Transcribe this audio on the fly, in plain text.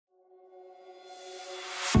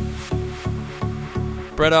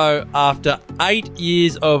Bretto, after 8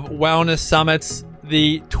 years of wellness summits,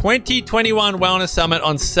 the 2021 Wellness Summit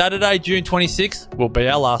on Saturday, June 26th will be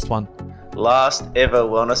our last one. Last ever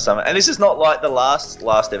Wellness Summit. And this is not like the last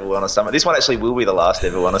ever Wellness Summit. This one actually will be the last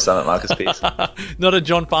ever Wellness Summit, Marcus Pearce. Not a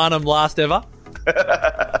John Farnham last ever?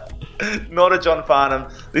 Not a John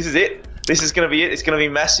Farnham. This is it. This is going to be it. It's going to be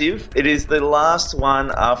massive. It is the last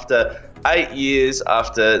one after 8 years,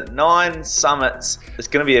 after 9 summits. It's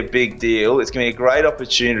going to be a big deal. It's going to be a great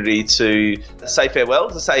opportunity to say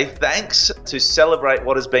farewell, to say thanks, to celebrate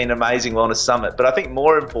what has been an amazing Wellness Summit. But I think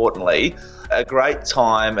more importantly, a great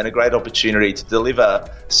time and a great opportunity to deliver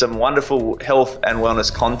some wonderful health and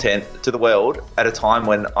wellness content to the world at a time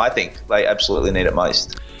when I think they absolutely need it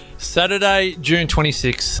most. Saturday, June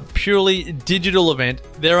 26th, purely digital event.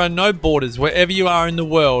 There are no borders. Wherever you are in the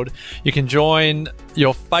world, you can join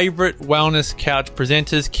your favourite Wellness Couch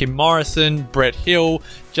presenters, Kim Morrison, Brett Hill,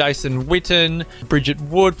 Jason Witten, Bridget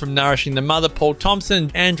Wood from Nourishing the Mother, Paul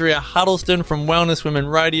Thompson, Andrea Huddleston from Wellness Women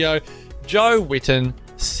Radio, Joe Witten,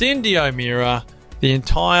 Cindy O'Meara, the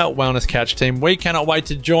entire Wellness Couch team. We cannot wait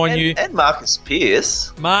to join you. And Marcus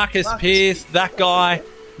Pearce. Marcus Pearce, that guy.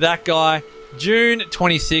 June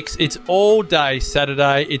 26th, it's all day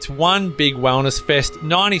Saturday. It's one big wellness fest,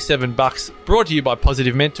 $97, brought to you by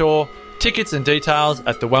Positive Mentor. Tickets and details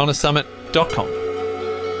at thewellnesssummit.com.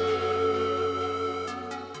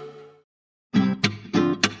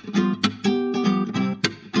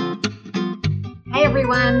 Hey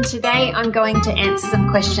everyone, today I'm going to answer some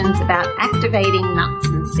questions about activating nuts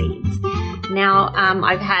and seeds. Now,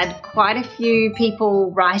 I've had quite a few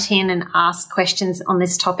people write in and ask questions on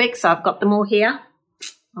this topic, so I've got them all here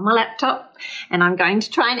on my laptop, and I'm going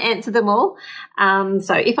to try and answer them all.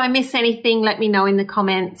 So if I miss anything, let me know in the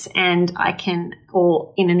comments, and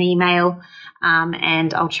or in an email,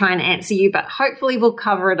 and I'll try and answer you, but hopefully we'll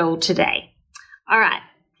cover it all today. All right.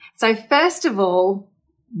 So first of all,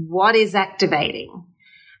 what is activating?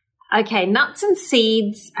 Okay, nuts and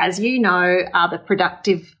seeds, as you know, are the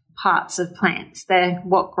productive parts of plants. They're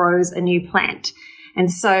what grows a new plant.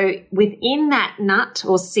 And so within that nut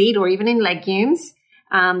or seed, or even in legumes,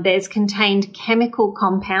 there's contained chemical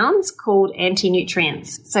compounds called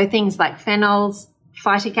anti-nutrients. So things like phenols,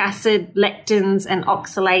 phytic acid, lectins, and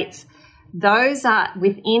oxalates, those are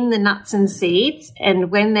within the nuts and seeds.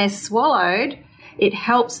 And when they're swallowed, it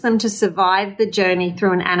helps them to survive the journey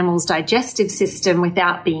through an animal's digestive system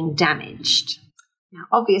without being damaged. Now,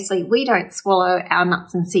 obviously, we don't swallow our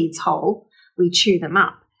nuts and seeds whole. We chew them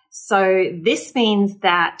up. So this means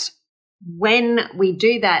that when we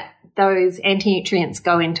do that, those anti-nutrients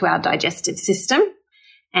go into our digestive system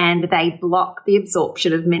and they block the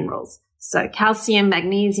absorption of minerals. So calcium,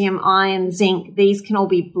 magnesium, iron, zinc, these can all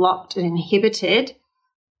be blocked and inhibited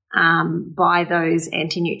by those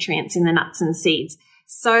anti-nutrients in the nuts and seeds.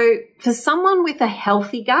 So for someone with a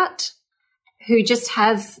healthy gut who just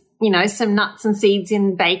has some nuts and seeds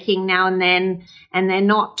in baking now and then, and they're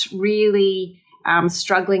not really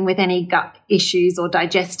struggling with any gut issues or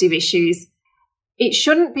digestive issues, it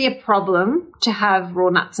shouldn't be a problem to have raw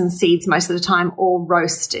nuts and seeds most of the time, or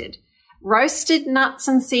roasted. Roasted nuts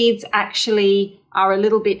and seeds actually are a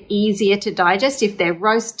little bit easier to digest if they're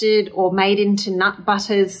roasted or made into nut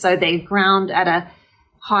butters, so they're ground at a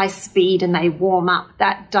high speed and they warm up.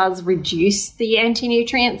 That does reduce the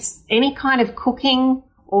anti-nutrients. Any kind of cooking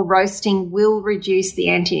or roasting will reduce the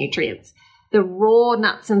anti-nutrients. The raw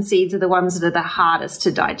nuts and seeds are the ones that are the hardest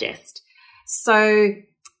to digest. So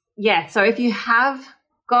if you have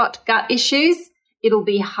got gut issues, it'll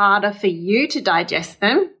be harder for you to digest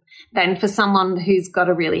them than for someone who's got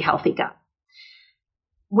a really healthy gut.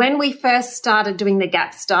 When we first started doing the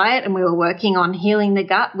GAPS diet and we were working on healing the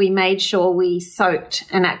gut, we made sure we soaked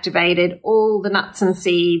and activated all the nuts and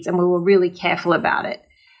seeds, and we were really careful about it.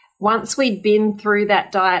 Once we'd been through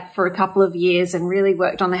that diet for a couple of years and really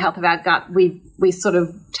worked on the health of our gut, we sort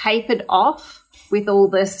of tapered off with all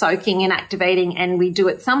the soaking and activating, and we do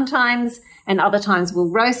it sometimes, and other times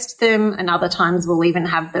we'll roast them, and other times we'll even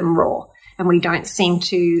have them raw. And we don't seem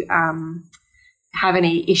to have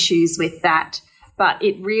any issues with that. But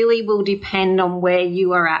it really will depend on where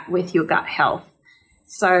you are at with your gut health.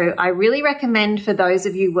 So I really recommend for those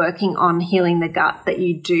of you working on healing the gut that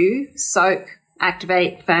you do soak,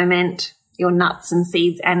 activate, ferment your nuts and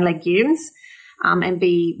seeds and legumes, and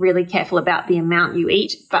be really careful about the amount you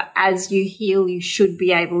eat. But as you heal, you should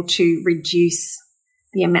be able to reduce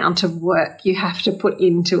the amount of work you have to put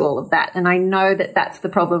into all of that. And I know that that's the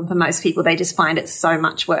problem for most people. They just find it so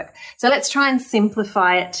much work. So let's try and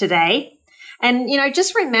simplify it today. And,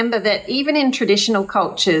 just remember that even in traditional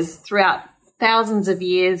cultures throughout thousands of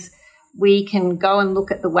years, we can go and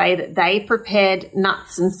look at the way that they prepared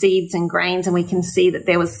nuts and seeds and grains, and we can see that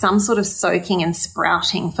there was some sort of soaking and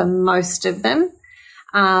sprouting for most of them.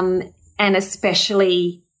 And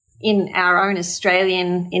especially in our own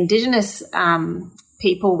Australian Indigenous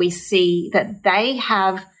people, we see that they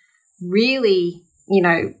have really,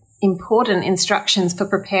 important instructions for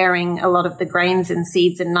preparing a lot of the grains and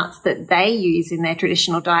seeds and nuts that they use in their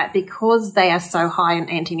traditional diet because they are so high in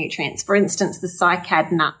anti-nutrients. For instance, the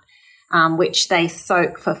cycad nut, which they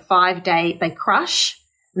soak for 5 days, they crush,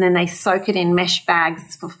 and then they soak it in mesh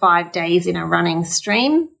bags for 5 days in a running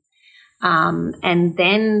stream. And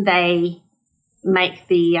then they make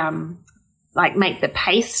the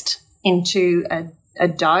paste into a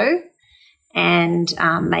dough and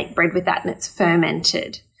make bread with that, and it's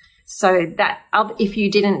fermented. So that if you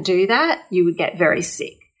didn't do that, you would get very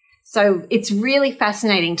sick. So it's really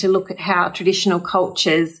fascinating to look at how traditional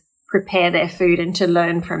cultures prepare their food and to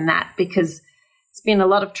learn from that, because it's been a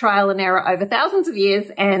lot of trial and error over thousands of years,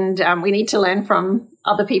 and we need to learn from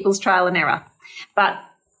other people's trial and error. But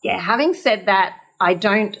yeah, having said that, I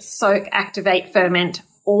don't soak, activate, ferment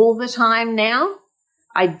all the time now.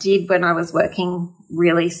 I did when I was working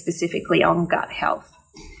really specifically on gut health.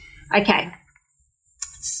 Okay,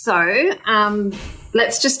 so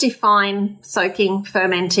let's just define soaking,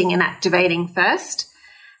 fermenting, and activating first.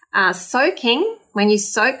 Soaking, when you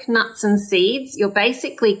soak nuts and seeds, you're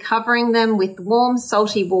basically covering them with warm,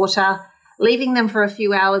 salty water, leaving them for a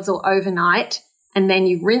few hours or overnight, and then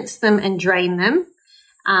you rinse them and drain them.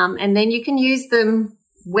 And then you can use them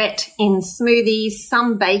wet in smoothies,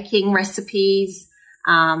 some baking recipes,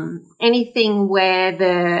 anything where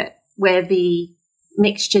the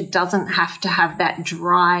mixture doesn't have to have that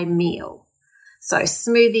dry meal. So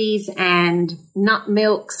smoothies and nut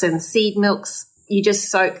milks and seed milks, you just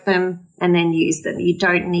soak them and then use them. You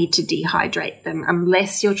don't need to dehydrate them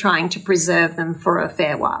unless you're trying to preserve them for a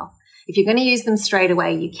fair while. If you're going to use them straight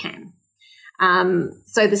away, you can.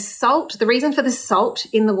 So the reason for the salt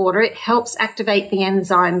in the water, it helps activate the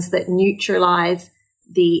enzymes that neutralize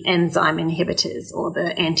the enzyme inhibitors or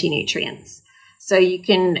the anti-nutrients. So you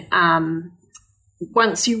can,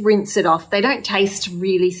 once you rinse it off, they don't taste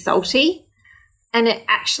really salty, and it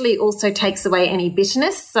actually also takes away any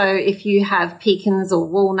bitterness. So if you have pecans or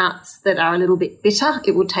walnuts that are a little bit bitter,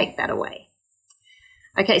 it will take that away.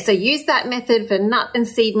 Okay, so use that method for nut and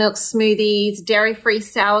seed milk smoothies, dairy-free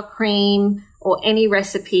sour cream, or any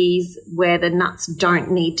recipes where the nuts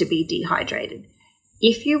don't need to be dehydrated.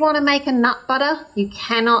 If you want to make a nut butter, you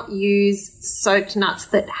cannot use soaked nuts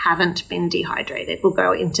that haven't been dehydrated. We'll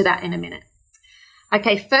go into that in a minute.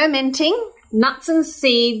 Okay, fermenting. Nuts and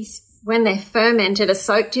seeds, when they're fermented, are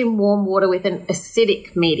soaked in warm water with an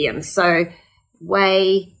acidic medium. So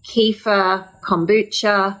whey, kefir,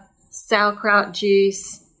 kombucha, sauerkraut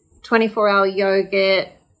juice, 24-hour yogurt.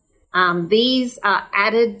 These are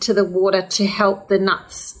added to the water to help the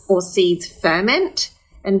nuts or seeds ferment,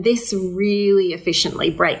 and this really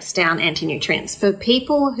efficiently breaks down anti-nutrients. For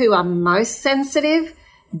people who are most sensitive,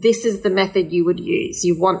 this is the method you would use.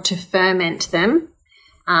 You want to ferment them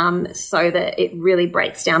so that it really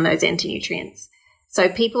breaks down those anti-nutrients. So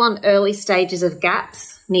people on early stages of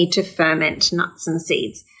GAPS need to ferment nuts and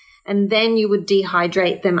seeds. And then you would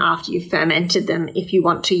dehydrate them after you've fermented them if you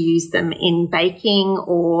want to use them in baking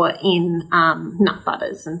or in nut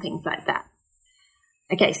butters and things like that.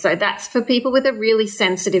 Okay, so that's for people with a really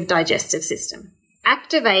sensitive digestive system.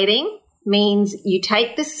 Activating means you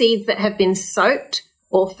take the seeds that have been soaked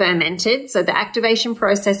or fermented, so the activation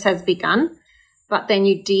process has begun, but then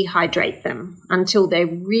you dehydrate them until they're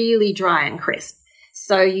really dry and crisp.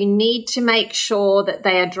 So you need to make sure that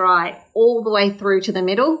they are dry all the way through to the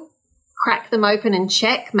middle. Crack them open and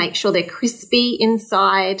check, make sure they're crispy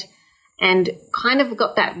inside and kind of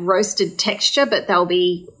got that roasted texture, but they'll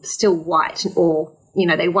be still white, or,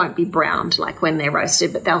 they won't be browned like when they're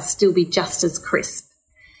roasted, but they'll still be just as crisp.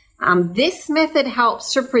 This method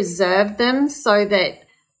helps to preserve them so that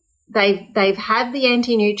they've had the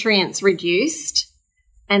anti-nutrients reduced,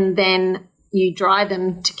 and then you dry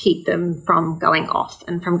them to keep them from going off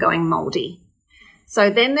and from going moldy. So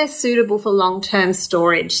then they're suitable for long-term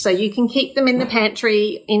storage. So you can keep them in the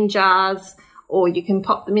pantry in jars, or you can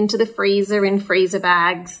pop them into the freezer in freezer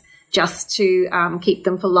bags just to keep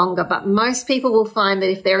them for longer. But most people will find that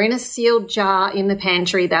if they're in a sealed jar in the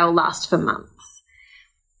pantry, they'll last for months.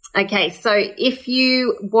 Okay, so if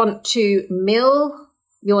you want to mill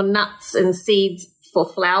your nuts and seeds for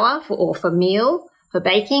flour or for meal, for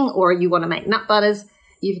baking, or you want to make nut butters,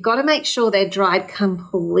 you've got to make sure they're dried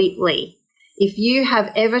completely. If you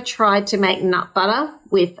have ever tried to make nut butter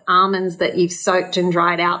with almonds that you've soaked and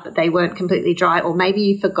dried out, but they weren't completely dry, or maybe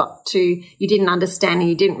you didn't understand and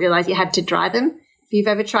you didn't realize you had to dry them. If you've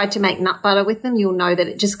ever tried to make nut butter with them, you'll know that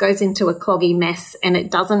it just goes into a cloggy mess and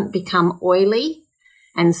it doesn't become oily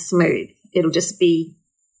and smooth. It'll just be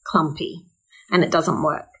clumpy and it doesn't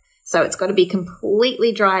work. So it's got to be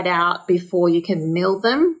completely dried out before you can mill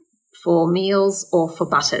them for meals or for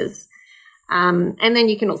butters. And then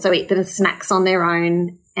you can also eat them as snacks on their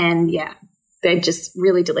own. And yeah, they're just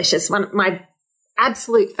really delicious. My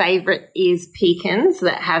absolute favorite is pecans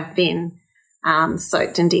that have been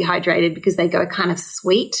soaked and dehydrated because they go kind of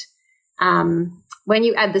sweet. When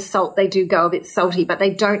you add the salt, they do go a bit salty, but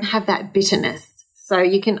they don't have that bitterness. So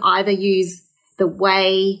you can either use the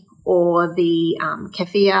whey or the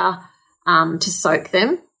kefir to soak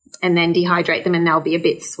them and then dehydrate them and they'll be a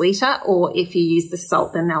bit sweeter, or if you use the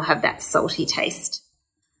salt, then they'll have that salty taste.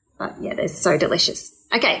 But yeah, they're so delicious.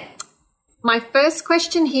 Okay, my first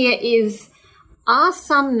question here is, are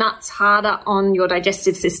some nuts harder on your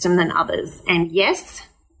digestive system than others? And yes,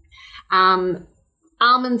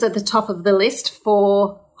 almonds are the top of the list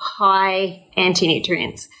for high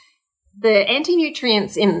anti-nutrients. The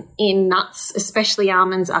anti-nutrients in nuts, especially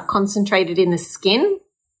almonds, are concentrated in the skin.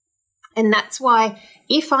 And that's why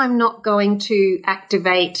if I'm not going to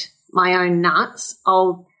activate my own nuts,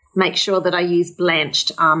 I'll make sure that I use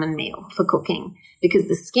blanched almond meal for cooking, because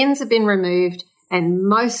the skins have been removed and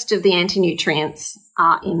most of the anti-nutrients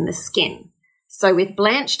are in the skin. So with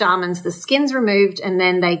blanched almonds, the skin's removed and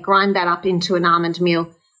then they grind that up into an almond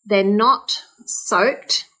meal. They're not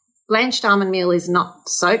soaked. Blanched almond meal is not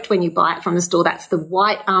soaked when you buy it from the store. That's the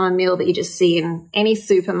white almond meal that you just see in any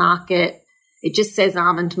supermarket. It just says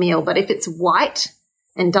almond meal. But if it's white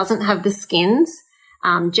and doesn't have the skins,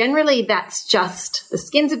 generally that's just the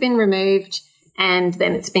skins have been removed and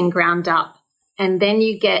then it's been ground up. And then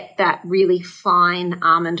you get that really fine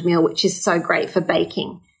almond meal, which is so great for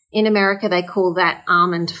baking. In America, they call that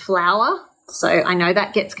almond flour. So I know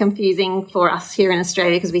that gets confusing for us here in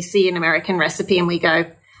Australia because we see an American recipe and we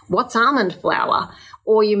go, what's almond flour?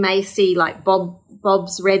 Or you may see like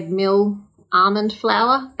Bob's Red Mill almond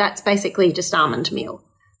flour. That's basically just almond meal.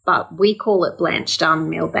 But we call it blanched almond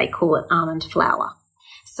meal. They call it almond flour.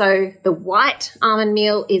 So the white almond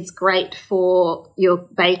meal is great for your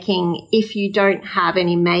baking. If you don't have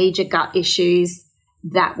any major gut issues,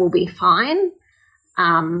 that will be fine.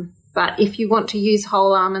 But if you want to use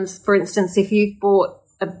whole almonds, for instance, if you've bought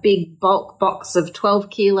a big bulk box of 12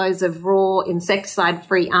 kilos of raw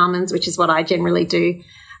insecticide-free almonds, which is what I generally do,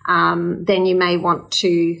 then you may want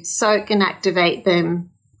to soak and activate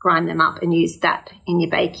them, grind them up and use that in your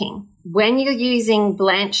baking. When you're using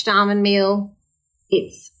blanched almond meal,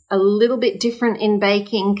 it's a little bit different in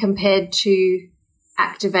baking compared to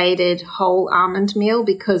activated whole almond meal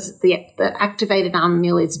because the activated almond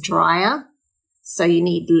meal is drier, so you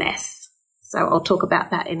need less. So I'll talk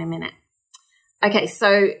about that in a minute. Okay,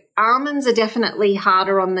 so almonds are definitely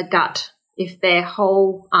harder on the gut if they're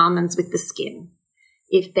whole almonds with the skin.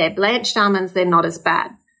 If they're blanched almonds, they're not as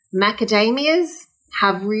bad. Macadamias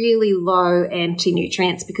have really low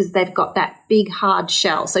anti-nutrients because they've got that big hard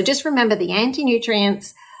shell. So just remember the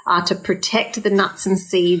anti-nutrients are to protect the nuts and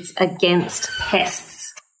seeds against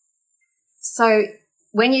pests. So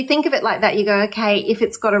when you think of it like that, you go, okay, if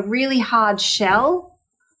it's got a really hard shell,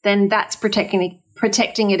 then that's protecting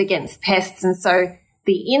it against pests. And so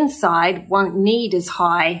the inside won't need as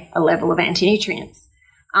high a level of anti-nutrients.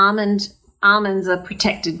 Almonds are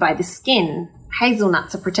protected by the skin.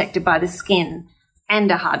 Hazelnuts are protected by the skin and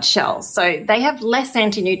a hard shell. So they have less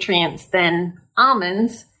anti-nutrients than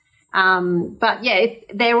almonds. But yeah,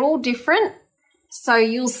 they're all different. So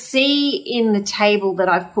you'll see in the table that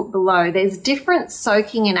I've put below, there's different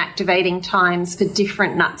soaking and activating times for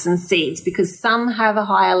different nuts and seeds because some have a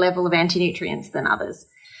higher level of anti-nutrients than others.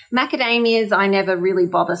 Macadamias, I never really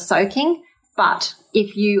bother soaking, but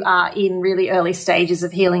if you are in really early stages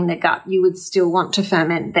of healing the gut, you would still want to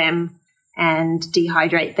ferment them and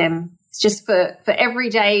dehydrate them. It's just for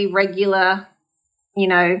everyday regular,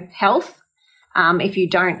 health. If you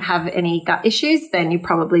don't have any gut issues, then you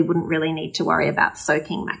probably wouldn't really need to worry about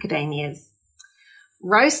soaking macadamias.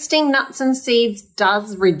 Roasting nuts and seeds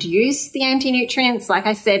does reduce the anti-nutrients. Like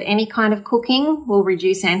I said, any kind of cooking will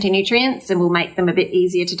reduce anti-nutrients and will make them a bit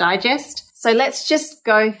easier to digest. So let's just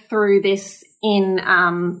go through this in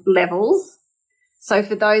levels. So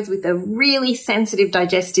for those with a really sensitive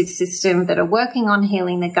digestive system that are working on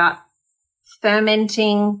healing the gut,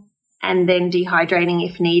 fermenting and then dehydrating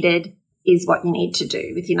if needed is what you need to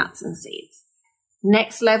do with your nuts and seeds.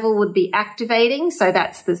 Next level would be activating. So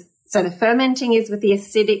the fermenting is with the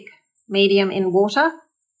acidic medium in water.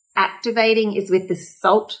 Activating is with the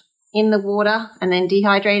salt in the water and then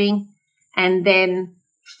dehydrating. And then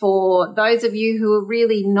for those of you who are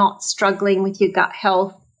really not struggling with your gut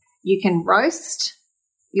health, you can roast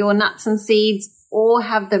your nuts and seeds or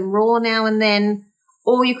have them raw now and then,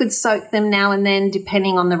 or you could soak them now and then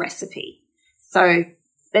depending on the recipe. So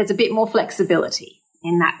there's a bit more flexibility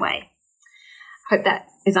in that way. Hope that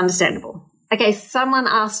is understandable. Okay, someone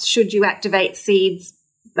asked, should you activate seeds?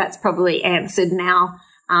 That's probably answered now.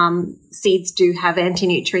 Seeds do have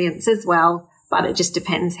anti-nutrients as well, but it just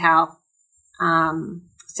depends how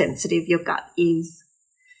sensitive your gut is.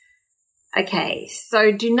 Okay,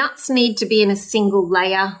 so do nuts need to be in a single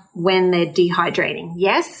layer when they're dehydrating?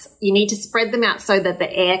 Yes, you need to spread them out so that the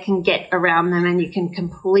air can get around them and you can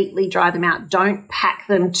completely dry them out. Don't pack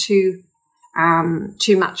them too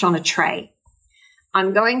much on a tray.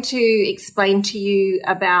 I'm going to explain to you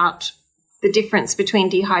about the difference between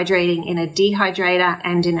dehydrating in a dehydrator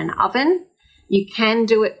and in an oven. You can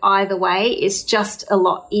do it either way. It's just a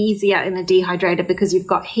lot easier in a dehydrator because you've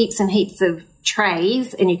got heaps and heaps of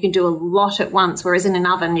trays and you can do a lot at once, whereas in an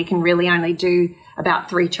oven you can really only do about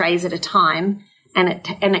 3 trays at a time, and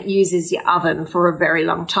it uses your oven for a very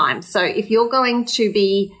long time. So if you're going to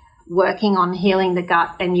be working on healing the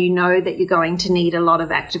gut and you know that you're going to need a lot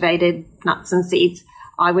of activated nuts and seeds,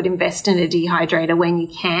 I would invest in a dehydrator when you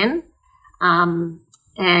can.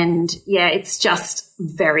 And yeah, it's just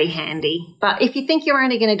very handy. But if you think you're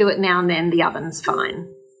only going to do it now and then, the oven's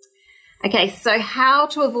fine. Okay, so how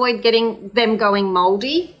to avoid getting them going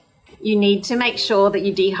moldy? You need to make sure that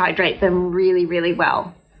you dehydrate them really, really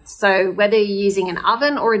well. So whether you're using an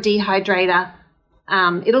oven or a dehydrator,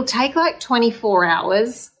 it'll take like 24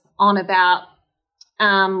 hours on about,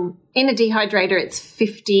 in a dehydrator, it's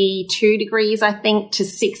 52 degrees, I think, to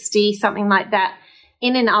 60, something like that.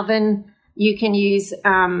 In an oven, you can use,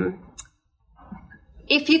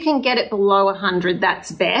 if you can get it below 100,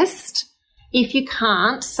 that's best. If you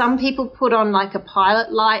can't, some people put on like a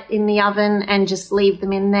pilot light in the oven and just leave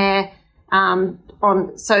them in there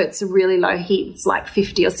so it's a really low heat. It's like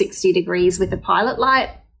 50 or 60 degrees with a pilot light.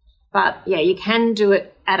 But yeah, you can do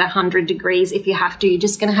it at 100 degrees if you have to. You're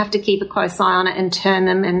just going to have to keep a close eye on it and turn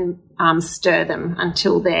them and stir them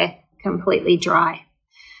until they're completely dry.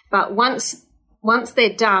 But once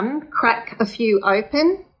they're done, crack a few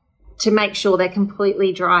open to make sure they're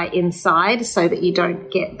completely dry inside so that you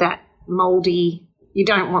don't get that moldy. You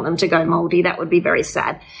don't want them to go moldy. That would be very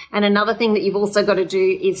sad. And another thing that you've also got to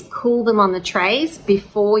do is cool them on the trays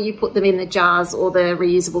before you put them in the jars or the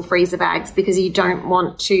reusable freezer bags, because you don't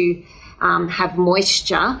want to have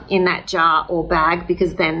moisture in that jar or bag,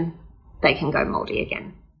 because then they can go moldy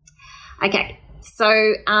again. Okay,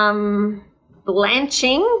 so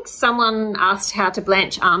blanching. Someone asked how to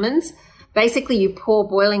blanch almonds. Basically, you pour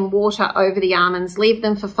boiling water over the almonds, leave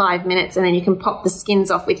them for 5 minutes, and then you can pop the skins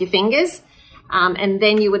off with your fingers. And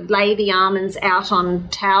then you would lay the almonds out on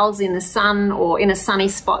towels in the sun or in a sunny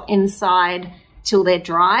spot inside till they're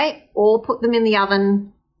dry, or put them in the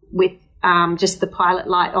oven with just the pilot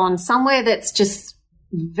light on, somewhere that's just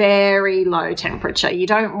very low temperature. You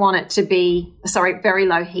don't want it to be, very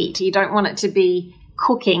low heat. You don't want it to be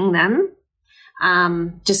cooking them.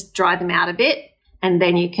 Just dry them out a bit, and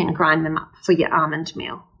then you can grind them up for your almond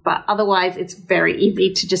meal. But otherwise, it's very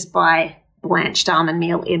easy to just buy blanched almond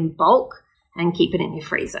meal in bulk and keep it in your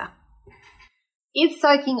freezer. Is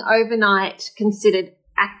soaking overnight considered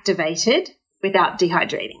activated without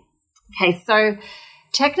dehydrating? Okay, so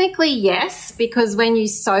technically yes, because when you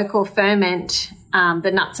soak or ferment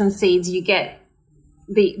the nuts and seeds, you get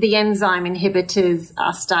the enzyme inhibitors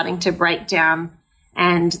are starting to break down,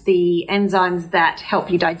 and the enzymes that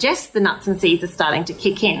help you digest the nuts and seeds are starting to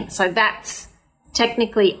kick in. So that's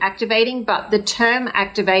technically activating, but the term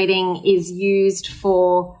activating is used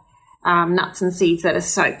for nuts and seeds that are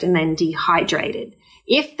soaked and then dehydrated.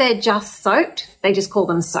 If they're just soaked, they just call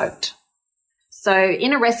them soaked. So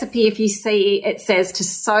in a recipe, if you see it says to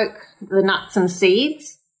soak the nuts and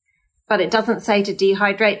seeds, but it doesn't say to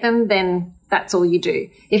dehydrate them, then that's all you do.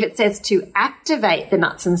 If it says to activate the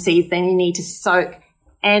nuts and seeds, then you need to soak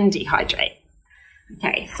and dehydrate.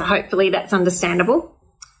 Okay, so hopefully that's understandable.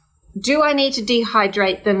 Do I need to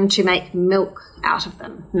dehydrate them to make milk out of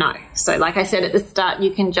them? No. So like I said at the start,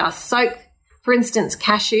 you can just soak, for instance,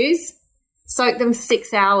 cashews, soak them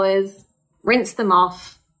 6 hours, rinse them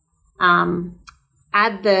off,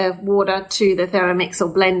 add the water to the Thermomix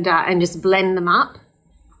or blender and just blend them up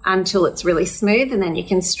until it's really smooth, and then you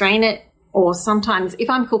can strain it. Or sometimes if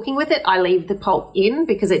I'm cooking with it, I leave the pulp in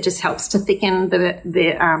because it just helps to thicken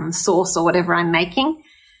the sauce or whatever I'm making.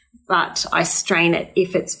 But I strain it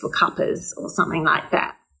if it's for cuppers or something like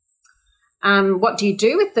that. what do you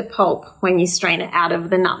do with the pulp when you strain it out of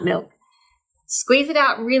the nut milk? Squeeze it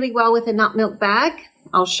out really well with a nut milk bag.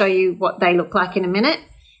 I'll show you what they look like in a minute.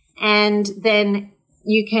 And then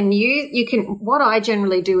what I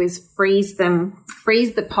generally do is freeze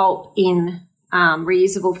the pulp in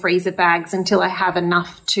reusable freezer bags until I have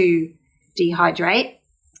enough to dehydrate.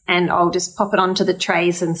 And I'll just pop it onto the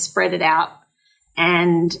trays and spread it out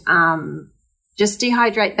and just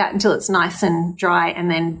dehydrate that until it's nice and dry, and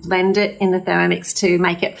then blend it in the Thermomix to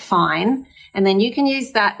make it fine. And then you can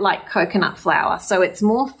use that like coconut flour. So it's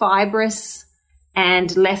more fibrous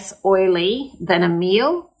and less oily than a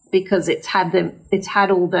meal because it's had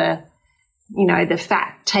all the, the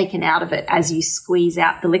fat taken out of it as you squeeze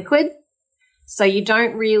out the liquid. So you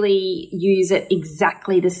don't really use it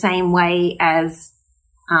exactly the same way as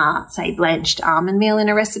say blanched almond meal in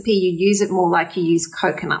a recipe. You use it more like you use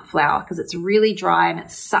coconut flour because it's really dry and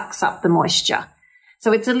it sucks up the moisture.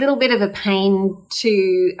 So it's a little bit of a pain to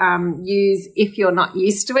use if you're not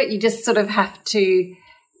used to it. You just sort of have to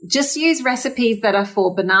just use recipes that are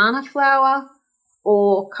for banana flour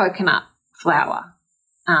or coconut flour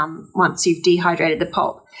once you've dehydrated the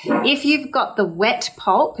pulp. If you've got the wet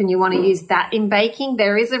pulp and you want to use that in baking,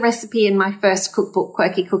 there is a recipe in my first cookbook,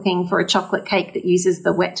 Quirky Cooking, for a chocolate cake that uses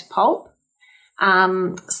the wet pulp.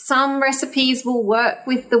 Some recipes will work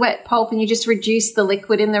with the wet pulp and you just reduce the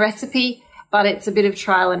liquid in the recipe, but it's a bit of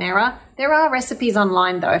trial and error. There are recipes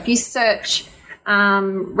online, though. If you search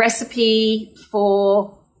recipe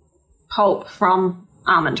for pulp from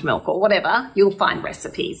almond milk or whatever, you'll find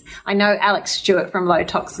recipes. I know Alex Stewart from Low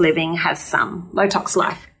Tox Living has some, Low Tox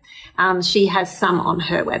Life. She has some on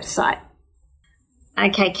her website.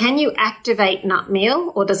 Okay, can you activate nut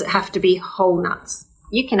meal or does it have to be whole nuts?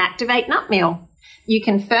 You can activate nut meal. You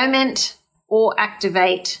can ferment or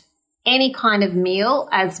activate any kind of meal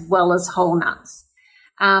as well as whole nuts.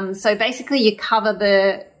 So basically you cover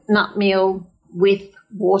the nut meal with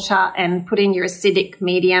water and put in your acidic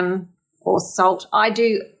medium or salt. I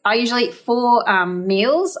usually, for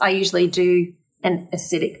meals, I usually do an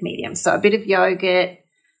acidic medium. So a bit of yogurt,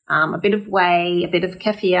 a bit of whey, a bit of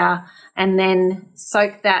kefir, and then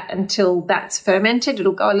soak that until that's fermented.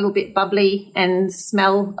 It'll go a little bit bubbly and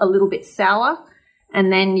smell a little bit sour.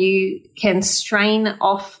 And then you can strain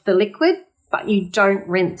off the liquid, but you don't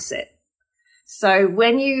rinse it. So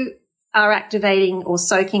when you are activating or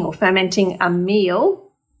soaking or fermenting a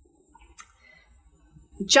meal,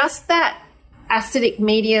 just that acidic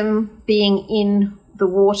medium being in the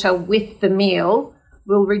water with the meal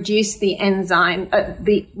will reduce the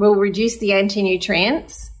will reduce the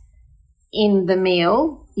anti-nutrients in the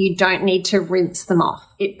meal. You don't need to rinse them off.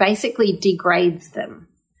 It basically degrades them.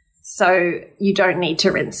 So you don't need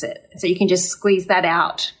to rinse it. So you can just squeeze that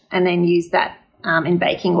out and then use that in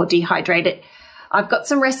baking or dehydrate it. I've got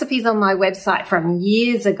some recipes on my website from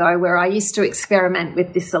years ago where I used to experiment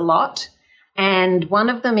with this a lot. And one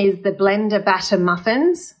of them is the blender batter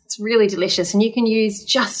muffins. It's really delicious. And you can use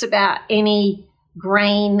just about any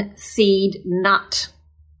grain, seed, nut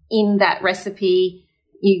in that recipe.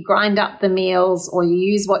 You grind up the meals or you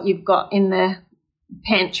use what you've got in the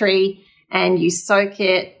pantry and you soak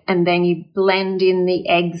it, and then you blend in the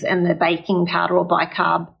eggs and the baking powder or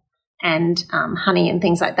bicarb and honey and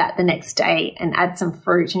things like that the next day and add some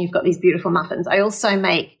fruit, and you've got these beautiful muffins. I also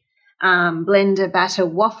make blender batter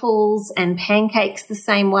waffles and pancakes the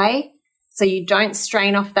same way. So you don't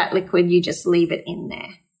strain off that liquid, you just leave it in there.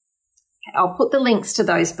 Okay, I'll put the links to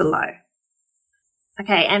those below.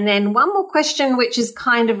 Okay, and then one more question which is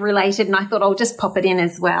kind of related, and I thought I'll just pop it in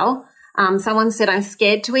as well. Someone said, I'm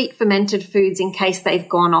scared to eat fermented foods in case they've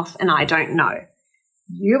gone off and I don't know.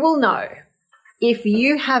 You will know. If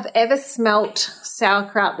you have ever smelt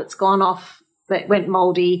sauerkraut that's gone off, that went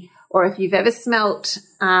moldy, or if you've ever smelt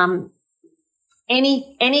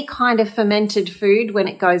any kind of fermented food when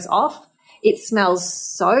it goes off, it smells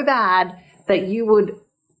so bad that you would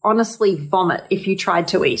honestly vomit if you tried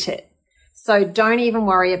to eat it. So don't even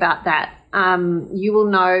worry about that. You will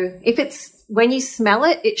know when you smell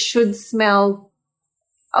it, it should smell,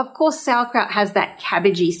 of course, sauerkraut has that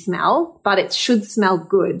cabbagey smell, but it should smell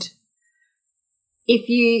good. If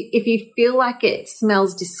you feel like it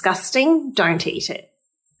smells disgusting, don't eat it.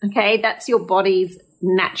 Okay, that's your body's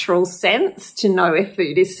natural sense to know if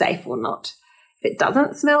food is safe or not. If it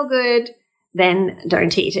doesn't smell good, then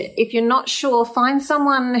don't eat it. If you're not sure, find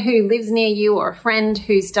someone who lives near you or a friend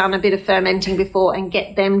who's done a bit of fermenting before and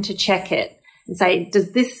get them to check it and say,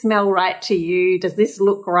 does this smell right to you? Does this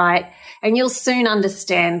look right? And you'll soon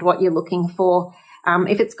understand what you're looking for.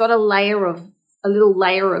 If it's got a layer of a little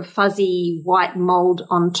layer of fuzzy white mold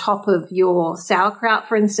on top of your sauerkraut,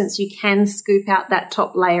 for instance, you can scoop out that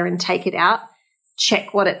top layer and take it out.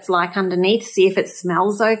 Check what it's like underneath, see if it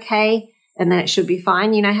smells okay, and then it should be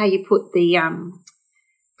fine. You know how you put the,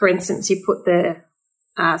 for instance, you put the,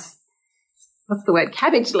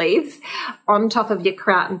 cabbage leaves on top of your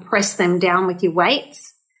kraut and press them down with your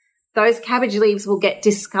weights. Those cabbage leaves will get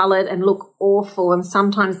discoloured and look awful, and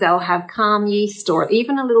sometimes they'll have calm yeast or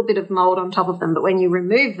even a little bit of mould on top of them, but when you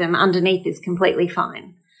remove them, underneath is completely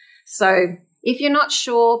fine. So if you're not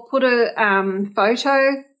sure, put a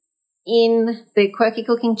photo in the Quirky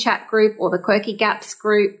Cooking chat group or the Quirky Gaps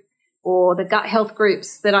group or the gut health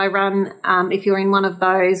groups that I run, if you're in one of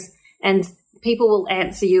those, and people will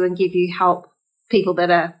answer you and give you help, people that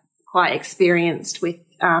are quite experienced with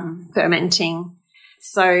fermenting.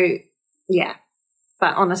 So, yeah,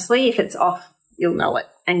 but honestly, if it's off, you'll know it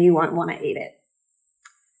and you won't want to eat it.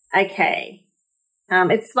 Okay.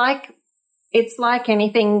 It's like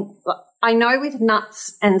anything. I know with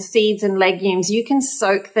nuts and seeds and legumes, you can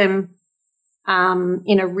soak them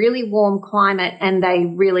in a really warm climate and they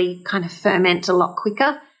really kind of ferment a lot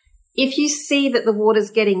quicker. If you see that the water's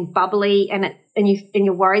getting bubbly and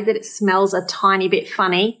you're worried that it smells a tiny bit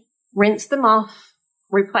funny, rinse them off,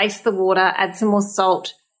 replace the water, add some more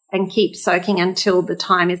salt, and keep soaking until the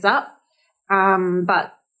time is up.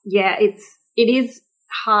 But yeah, it is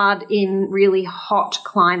hard in really hot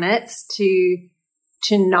climates to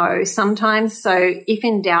know sometimes. So if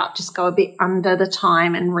in doubt, just go a bit under the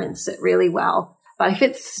time and rinse it really well. But if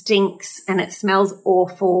it stinks and it smells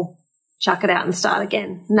awful, chuck it out and start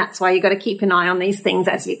again. And that's why you've got to keep an eye on these things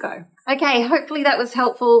as you go. Okay, hopefully that was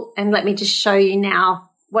helpful. And let me just show you now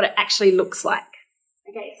what it actually looks like.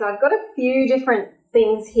 Okay, so I've got a few different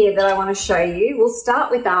things here that I want to show you. We'll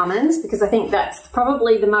start with almonds because I think that's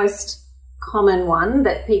probably the most common one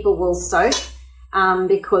that people will soak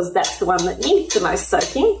because that's the one that needs the most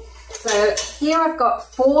soaking. So here I've got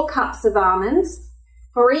 4 cups of almonds.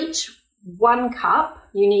 For each 1 cup,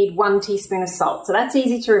 you need 1 teaspoon of salt. So that's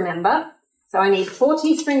easy to remember. So I need 4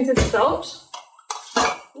 teaspoons of salt.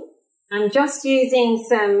 I'm just using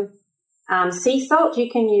some sea salt. You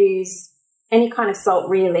can use any kind of salt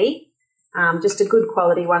really, just a good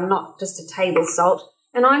quality one, not just a table salt.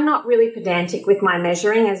 And I'm not really pedantic with my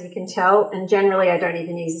measuring, as you can tell, and generally I don't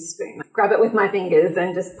even use a spoon. I grab it with my fingers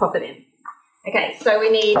and just pop it in. Okay, so we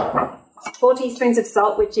need 4 teaspoons of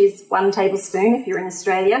salt, which is 1 tablespoon if you're in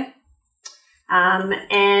Australia.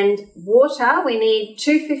 And water, we need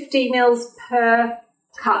 250 mils per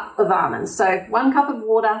cup of almonds. So 1 cup of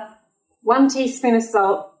water, 1 teaspoon of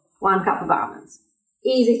salt, 1 cup of almonds.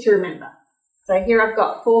 Easy to remember. So here I've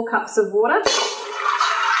got 4 cups of water,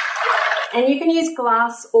 and you can use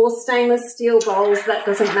glass or stainless steel bowls, that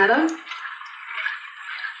doesn't matter.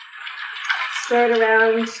 Stir it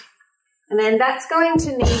around, and then that's going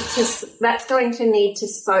to need to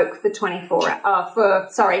soak for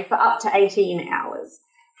for up to 18 hours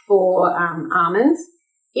for almonds.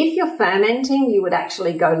 If you're fermenting, you would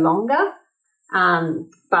actually go longer,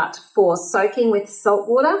 but for soaking with salt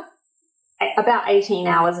water, about 18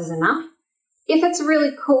 hours is enough. If it's a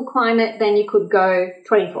really cool climate, then you could go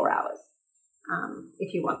 24 hours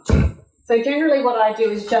if you want to. So generally what I do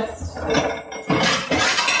is just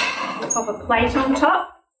pop a plate on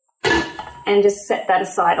top and just set that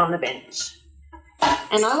aside on the bench.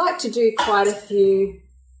 And I like to do quite a few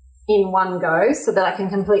in one go so that I can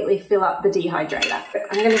completely fill up the dehydrator.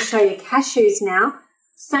 I'm going to show you cashews now.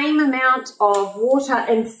 Same amount of water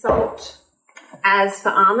and salt as for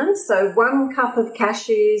almonds. So 1 cup of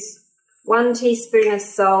cashews, 1 teaspoon of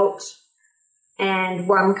salt, and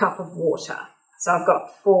 1 cup of water. So I've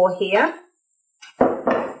got 4 here.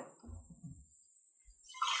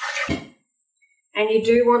 And you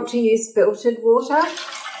do want to use filtered water.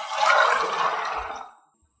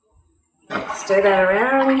 Stir that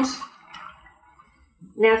around.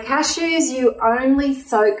 Now cashews, you only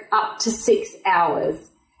soak up to 6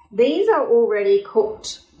 hours. These are already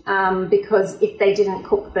cooked because if they didn't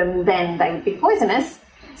cook them, then they would be poisonous.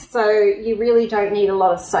 So you really don't need a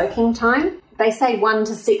lot of soaking time. They say 1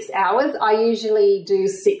 to 6 hours. I usually do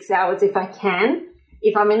 6 hours if I can.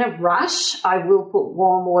 If I'm in a rush, I will put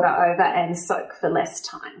warm water over and soak for less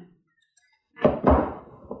time.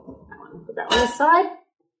 Put that one aside.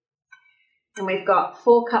 And we've got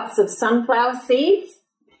 4 cups of sunflower seeds.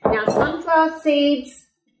 Now sunflower seeds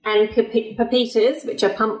and pepitas, which are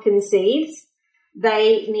pumpkin seeds,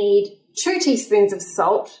 they need 2 teaspoons of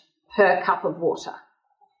salt per cup of water.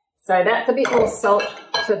 So that's a bit more salt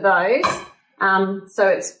for those. So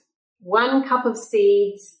it's 1 cup of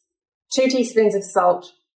seeds, 2 teaspoons of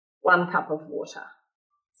salt, 1 cup of water.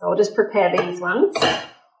 So I'll just prepare these ones.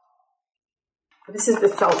 This is the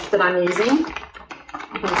salt that I'm using. You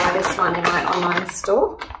can buy this one in my online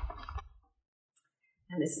store.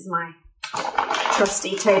 And this is my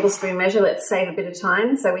trusty tablespoon measure. Let's save a bit of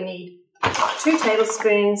time. So we need 2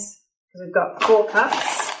 tablespoons because we've got 4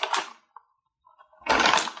 cups.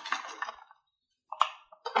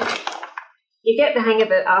 You get the hang of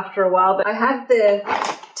it after a while, but I have the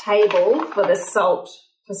table for the salt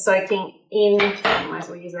for soaking in. I might as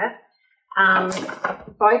well use that.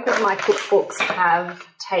 Both of my cookbooks have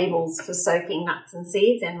tables for soaking nuts and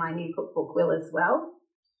seeds, and my new cookbook will as well.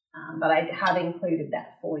 But I have included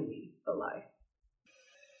that for you below.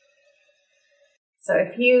 So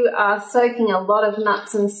if you are soaking a lot of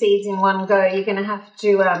nuts and seeds in one go, you're going to have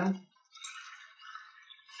to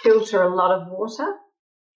filter a lot of water.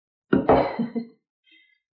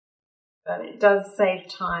 But it does save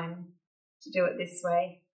time to do it this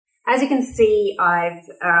way. As you can see, I've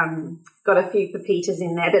got a few pepitas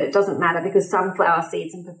in there, but it doesn't matter because sunflower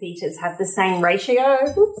seeds and pepitas have the same ratio.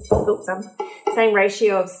 Same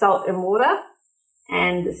ratio of salt and water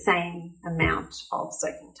and the same amount of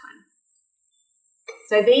soaking time.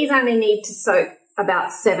 So these only need to soak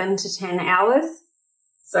about 7 to 10 hours.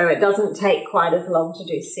 So it doesn't take quite as long to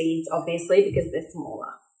do seeds, obviously, because they're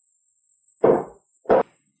smaller.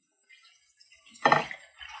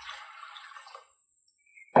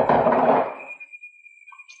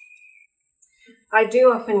 I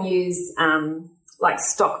do often use like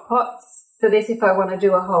stock pots for this if I want to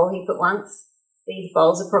do a whole heap at once. These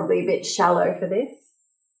bowls are probably a bit shallow for this.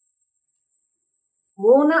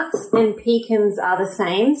 Walnuts and pecans are the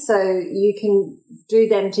same, so you can do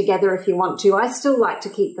them together if you want to. I still like to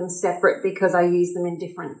keep them separate because I use them in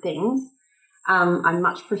different things. I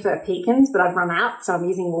much prefer pecans, but I've run out, so I'm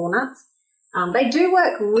using walnuts. They do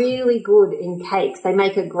work really good in cakes. They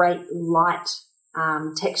make a great light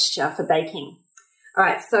texture for baking. All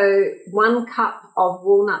right, so 1 cup of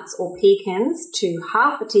walnuts or pecans to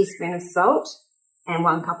half a teaspoon of salt and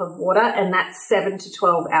 1 cup of water, and that's 7 to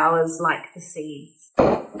 12 hours like the seeds.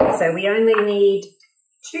 So we only need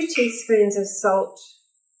 2 teaspoons of salt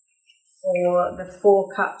for the 4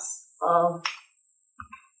 cups of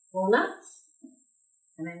walnuts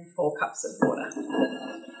and then 4 cups of water.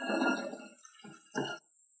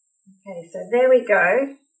 Okay, so there we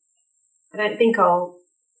go. I don't think I'll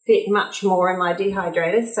fit much more in my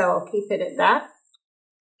dehydrator, so I'll keep it at that.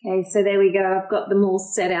 Okay, so there we go. I've got them all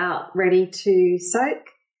set out, ready to soak,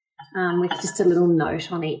 with just a little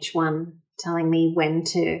note on each one telling me when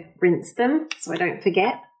to rinse them so I don't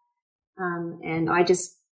forget. And I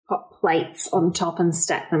just pop plates on top and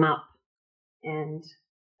stack them up, and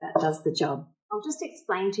that does the job. I'll just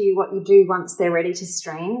explain to you what you do once they're ready to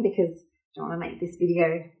strain because I don't want to make this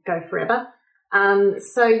video go forever.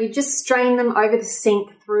 So you just strain them over the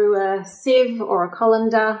sink through a sieve or a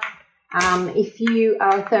colander. If you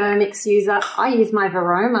are a Thermomix user, I use my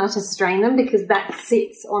Varoma to strain them because that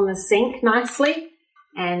sits on the sink nicely,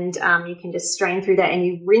 and you can just strain through that, and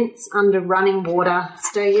you rinse under running water,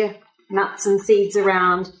 stir your nuts and seeds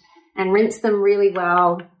around and rinse them really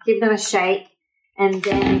well, give them a shake, and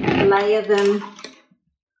then layer them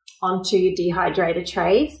onto your dehydrator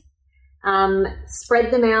trays.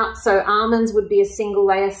 Spread them out. So almonds would be a single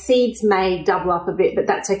layer. Seeds may double up a bit, but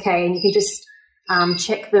that's okay. And you can just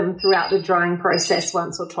check them throughout the drying process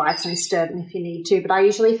once or twice and stir them if you need to. But I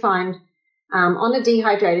usually find on a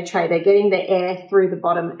dehydrator tray, they're getting the air through the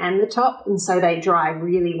bottom and the top, and so they dry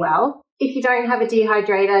really well. If you don't have a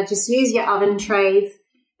dehydrator, just use your oven trays,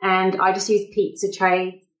 and I just use pizza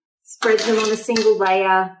trays. Spread them on a single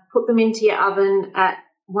layer, put them into your oven at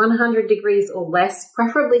 100 degrees or less,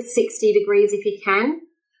 preferably 60 degrees if you can,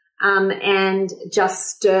 and just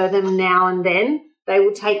stir them now and then. They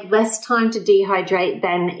will take less time to dehydrate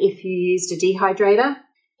than if you used a dehydrator.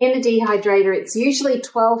 In a dehydrator, it's usually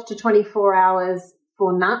 12 to 24 hours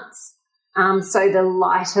for nuts. So the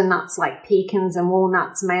lighter nuts like pecans and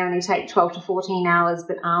walnuts may only take 12 to 14 hours,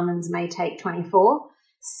 but almonds may take 24.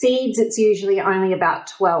 Seeds, it's usually only about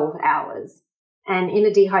 12 hours. And in a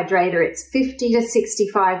dehydrator, it's 50 to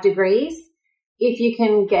 65 degrees. If you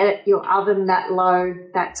can get your oven that low,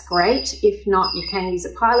 that's great. If not, you can use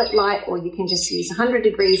a pilot light, or you can just use 100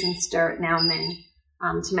 degrees and stir it now and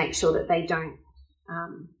then to make sure that they don't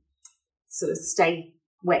sort of stay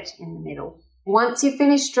wet in the middle. Once you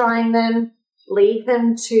finish drying them, leave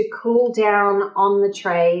them to cool down on the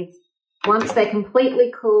trays. Once they're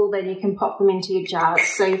completely cool, then you can pop them into your jars.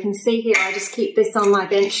 So you can see here, I just keep this on my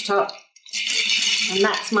bench top, and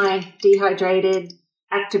that's my dehydrated,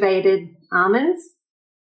 activated almonds.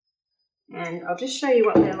 And I'll just show you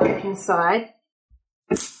what they're like inside.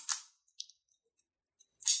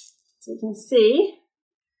 So you can see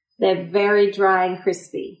they're very dry and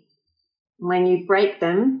crispy. When you break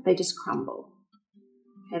them, they just crumble.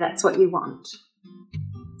 Okay, that's what you want.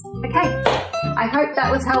 Okay, I hope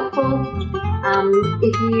that was helpful.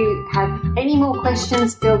 If you have any more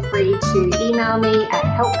questions, feel free to email me at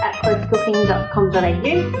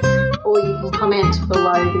help@clefcooking.com.au, or you can comment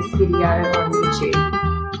below this video on YouTube.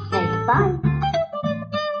 Okay, bye.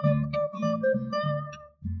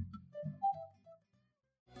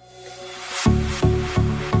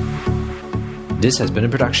 This has been a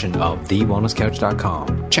production of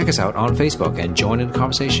TheWellnessCouch.com. Check us out on Facebook and join in the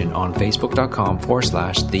conversation on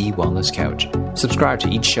Facebook.com/TheWellnessCouch. Subscribe to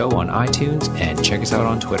each show on iTunes and check us out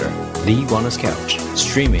on Twitter. The Wellness Couch,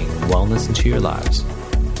 streaming wellness into your lives.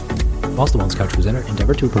 Whilst the Wellness Couch presenter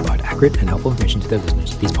endeavor to provide accurate and helpful information to their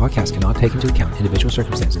listeners, these podcasts cannot take into account individual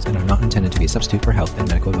circumstances and are not intended to be a substitute for health and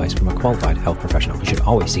medical advice from a qualified health professional. You should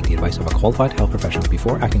always seek the advice of a qualified health professional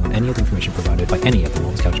before acting on any of the information provided by any of the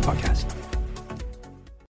Wellness Couch podcasts.